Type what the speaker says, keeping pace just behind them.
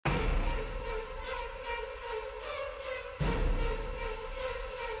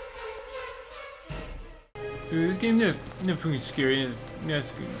This game's not fucking scary.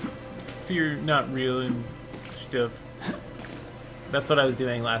 Fear not real and stuff. That's what I was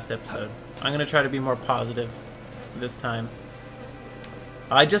doing last episode. I'm gonna try to be more positive this time.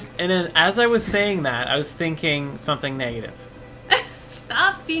 And then as I was saying that, I was thinking something negative.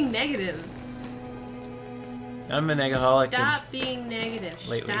 Stop being negative. I'm a negaholic. Stop being negative.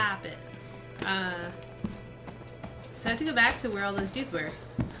 Lately. Stop it. So I have to go back to where all those dudes were.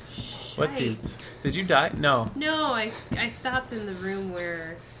 What dudes? Did you die? No. No, I stopped in the room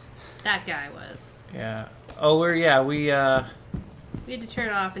where that guy was. Yeah. Oh, we We had to turn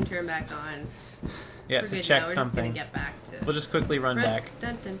it off and turn it back on. Yeah, We're to good check now. We're something. just gonna get back to. We'll just quickly run back.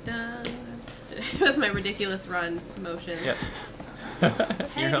 Dun dun dun. With my ridiculous run motion. Yep.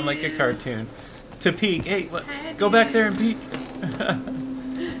 Hey, You're on like a dude. cartoon. To peek. Hey, what? Hey, Go back dude. there and peek.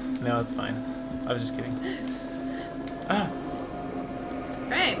 No, it's fine. I was just kidding. Ah.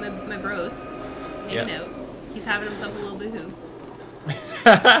 Right, my bros hanging Yep. out. He's having himself a little boohoo.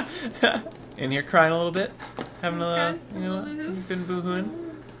 In here crying a little bit, having a Crying? you know, A little boohoo? been boohooing.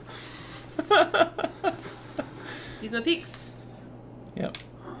 Use my peeks. Yep.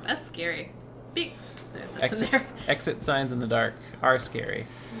 That's scary. Peek. There's something Exit, there. exit signs in the dark are scary,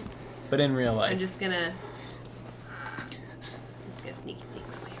 but in real life. I'm just gonna sneak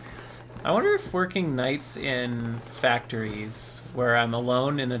my way around. I wonder if working nights in factories where I'm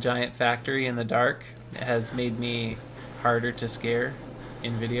alone in a giant factory in the dark has made me harder to scare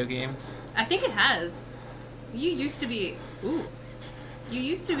in video games. I think it has. You used to be. Ooh. You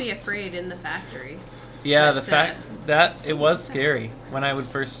used to be afraid in the factory. Yeah, But, the fact that it was scary when I would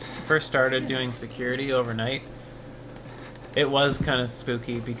first started doing security overnight. It was kind of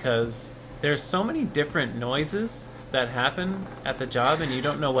spooky because there's so many different noises that happen at the job and you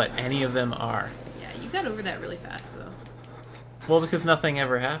don't know what any of them are. Yeah, you got over that really fast though. Well, because nothing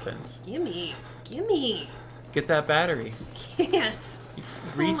ever happens. Gimme. Get that battery. Can't.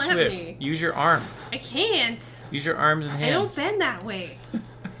 Reach let it. me. Use your arm. I can't. Use your arms and I don't hands. bend that way.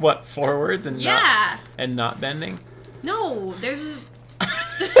 What, forwards and Yeah. not bending? No, there's a...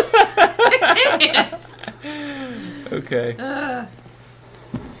 I can't. Okay. Oh,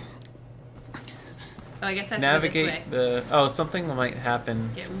 I guess I have to go Navigate this way. the... Oh, something might happen.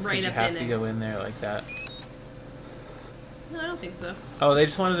 Get 'cause right you up have in to there. go in there like that. No, I don't think so. Oh, they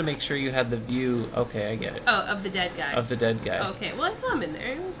just wanted to make sure you had the view. Okay, I get it. Oh, of the dead guy. Of the dead guy. Okay, well I saw him in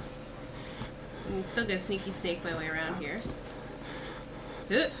there. I'm still gonna sneaky snake my way around here.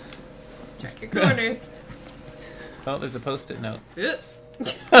 Check your corners. Oh, there's a post-it note.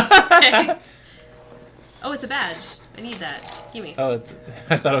 Okay. Oh, it's a badge. I need that. Gimme. Oh, it's.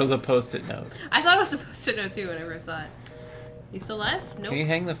 I thought it was a post-it note. I thought it was supposed to know too whenever I saw it. You still alive? Nope. Can you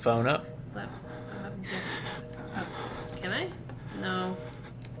hang the phone up? Can I? No.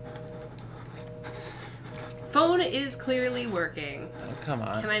 Phone is clearly working. Oh, come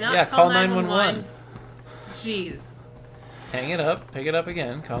on. Can I not Yeah, call call 911. Jeez. Hang it up. Pick it up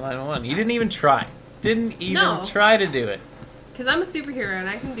again. Call 911. You didn't even try. Didn't even No. try to do it. Because I'm a superhero and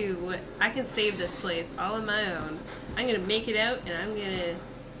I can do what I can save this place all on my own. I'm gonna make it out and I'm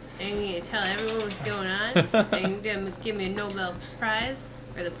gonna tell everyone what's going on. And you're gonna give me a Nobel Prize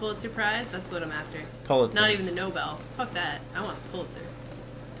or the Pulitzer Prize. That's what I'm after. Pulitzer. Not even the Nobel. Fuck that. I want the Pulitzer.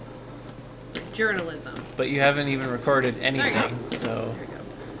 For journalism. But you haven't even recorded Sorry, anything, guys. so. Here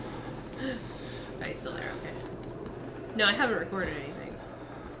we go. Oh, he's still there. Okay. No, I haven't recorded anything.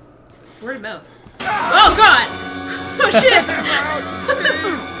 Word of mouth. Oh God! Oh shit!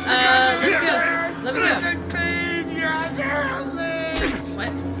 Let me go.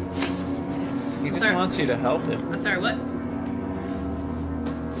 What? He just Sorry. wants you to help him. I'm sorry, what?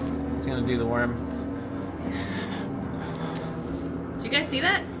 He's gonna do the worm. Did you guys see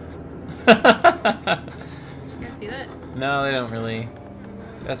that? Did you guys see that? No, they don't really.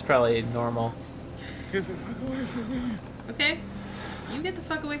 That's probably normal. Okay. You get the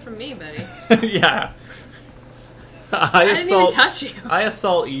fuck away from me, buddy. Yeah. I didn't even touch you. I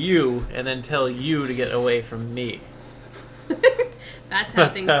assault you and then tell you to get away from me. That's how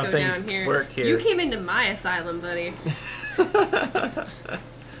That's things how go things down here. work here. You came into my asylum, buddy.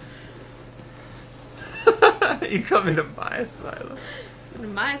 You come into my asylum. Into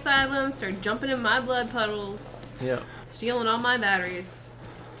my asylum, start jumping in my blood puddles, Yep. stealing all my batteries.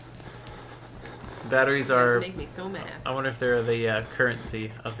 Batteries You guys are. make me so mad. I wonder if they're the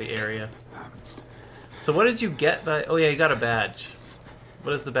currency of the area. So what did you get by? Oh yeah, you got a badge.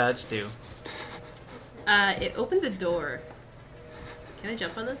 What does the badge do? It opens a door. Can I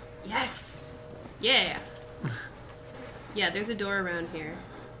jump on this? Yes! Yeah! Yeah, there's a door around here.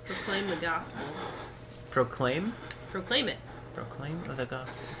 Proclaim the gospel. Proclaim? Proclaim it. Proclaim the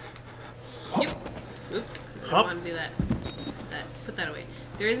gospel. Yep. Oops. I don't Hop. want to do that. Put that away.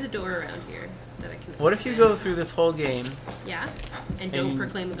 There is a door around here that I can What if you go through this whole game? Yeah? And don't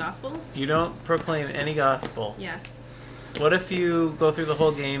proclaim the gospel? You don't proclaim any gospel. Yeah. What if you go through the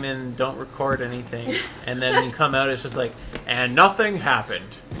whole game and don't record anything, and then you come out, it's just like, and nothing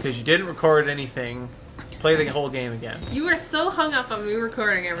happened because you didn't record anything. Play the whole game again. You are so hung up on me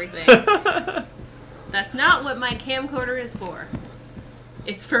recording everything. That's not what my camcorder is for.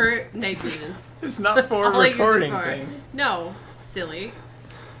 It's for night vision. It's not for recording things. No, silly.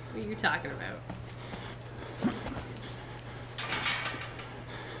 What are you talking about?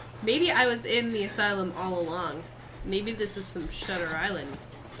 Maybe I was in the asylum all along. Maybe this is some Shutter Island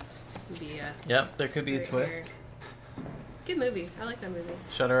BS. Yep, there could be a right twist. here. Good movie. I like that movie.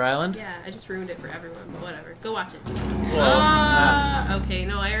 Shutter Island? Yeah, I just ruined it for everyone, but whatever. Go watch it. Well, okay,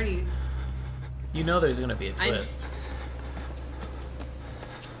 no, I already... You know there's going to be a twist.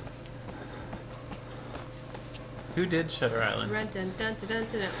 Who did Shutter Island?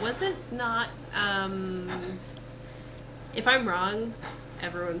 Was it not, if I'm wrong,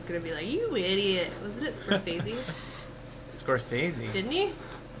 everyone's gonna be like, you idiot. Wasn't it Scorsese? Scorsese? Didn't he?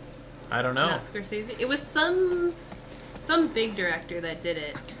 I don't know. Not Scorsese. It was some big director that did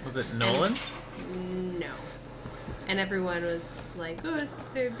it. Was it Nolan? No. And everyone was like, oh, this is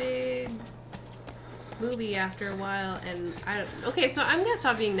their big movie after a while, and I don't... Okay, so I'm gonna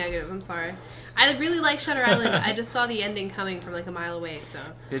stop being negative, I'm sorry. I really like Shutter Island. I just saw the ending coming from like a mile away, so...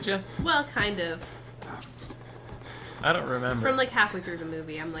 Did you? Well, kind of. I don't remember. From like halfway through the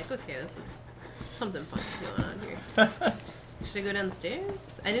movie, I'm like, okay, this is something funny going on here. Should I go down the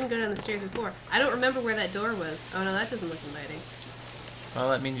stairs? I didn't go down the stairs before. I don't remember where that door was. Oh no, that doesn't look inviting. Well,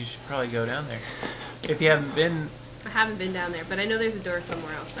 that means you should probably go down there. If you haven't been... I haven't been down there, but I know there's a door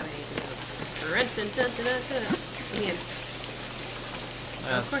somewhere else that I need to go. Let me in.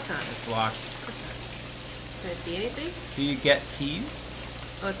 Oh, of course not. It's locked. Of course not. Can I see anything? Do you get keys?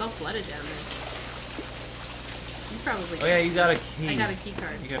 Oh, it's all flooded down there. You probably Oh yeah, you got a key. I got a key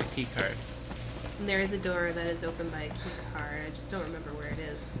card. You got a key card. And there is a door that is opened by a key card. I just don't remember where it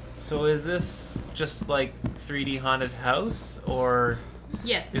is. So is this just like 3D haunted house, or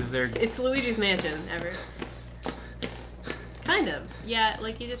yes, is there? It's Luigi's Mansion, Everett. Kind of. Yeah,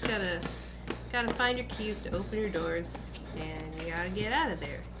 like you just gotta find your keys to open your doors, and you gotta get out of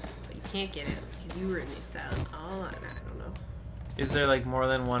there. But you can't get out because you were in the asylum all along. I don't know. Is there like more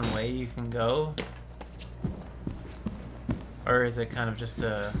than one way you can go, or is it kind of just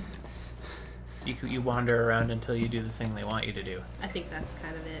a? You wander around until you do the thing they want you to do. I think that's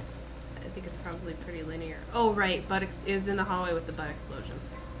kind of it. I think it's probably pretty linear. Oh right, is in the hallway with the butt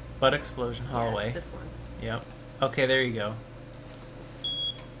explosions. Butt explosion hallway. Yeah, this one. Yep. Okay, there you go.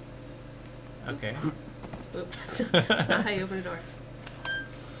 Okay. Oops, that's not how you open a door.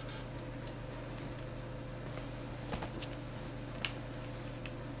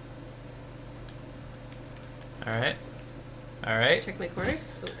 All right. All right. Check my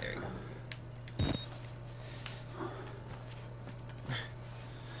corners. Oh, there we go.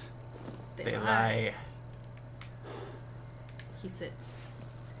 They lie. He sits.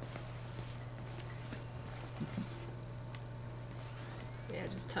 Yeah,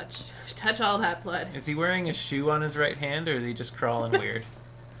 just touch all that blood. Is he wearing a shoe on his right hand, or is he just crawling weird?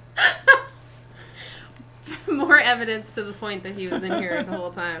 More evidence to the point that he was in here the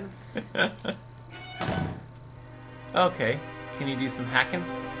whole time. Okay. Can you do some hacking?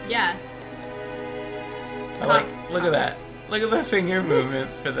 Yeah. Look at that. Look at the finger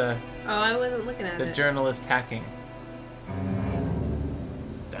movements for the Oh, I wasn't looking at it. the journalist hacking.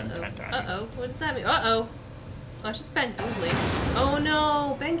 Dun, dun, dun. Uh-oh. What does that mean? Uh-oh. Oh, it's just Ben Kingsley. Oh,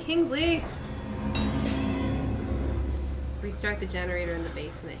 no. Ben Kingsley. Restart the generator in the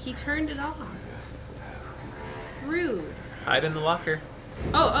basement. He turned it off. Rude. Hide in the locker.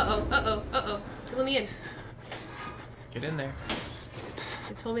 Oh, uh-oh. Uh-oh. Uh-oh. Let me in. Get in there.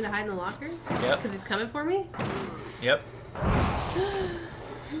 They told me to hide in the locker? Yep. Because he's coming for me? Yep.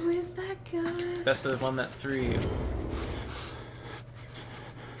 Who is that guy? That's the one that threw you.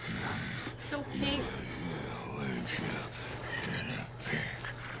 So pink.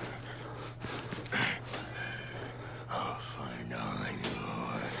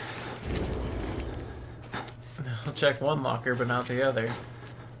 I'll check one locker, but not the other.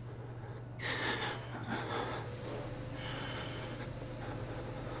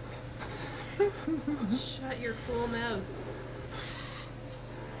 Shut your fool mouth.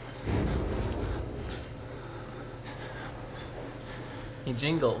 He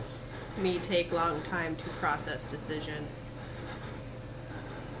jingles. Me take long time to process decision.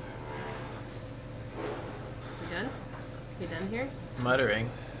 We done? We done here? He's muttering.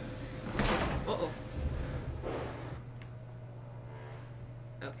 Uh-oh.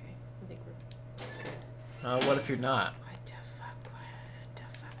 you're not. What the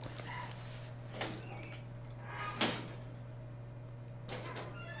fuck was that?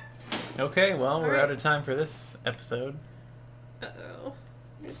 Okay, well, we're Alright. out of time for this episode. Uh-oh.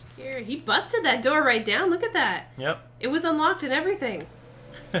 You're scary. He busted that door right down. Look at that. Yep. It was unlocked and everything.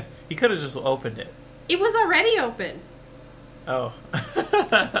 He could have just opened it. It was already open. Oh.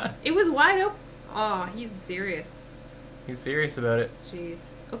 It was wide open. Oh, he's serious. He's serious about it. Jeez.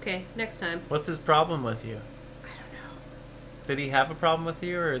 Okay, next time. What's his problem with you? I don't know. Did he have a problem with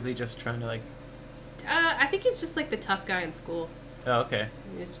you, or is he just trying to, like... I think he's just like the tough guy in school. Oh, okay.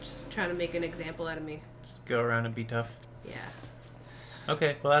 He's just trying to make an example out of me. Just go around and be tough. Yeah.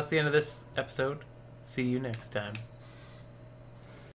 Okay, well, that's the end of this episode. See you next time.